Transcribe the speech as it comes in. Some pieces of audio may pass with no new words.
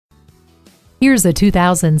Here's a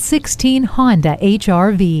 2016 Honda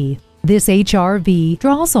HR-V. This HR-V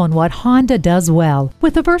draws on what Honda does well,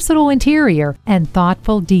 with a versatile interior and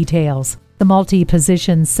thoughtful details. The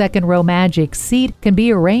multi-position second-row magic seat can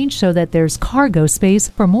be arranged so that there's cargo space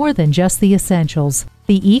for more than just the essentials.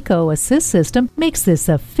 The Eco Assist system makes this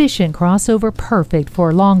efficient crossover perfect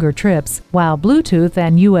for longer trips, while Bluetooth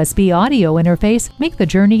and USB audio interface make the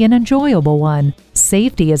journey an enjoyable one.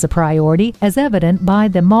 Safety is a priority, as evident by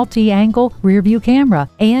the multi-angle rearview camera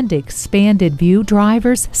and expanded view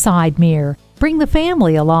driver's side mirror. Bring the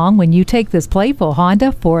family along when you take this playful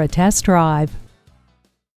Honda for a test drive.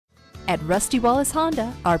 At Rusty Wallis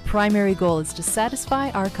Honda, our primary goal is to satisfy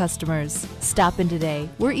our customers. Stop in today.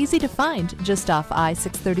 We're easy to find just off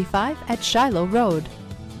I-635 at Shiloh Road.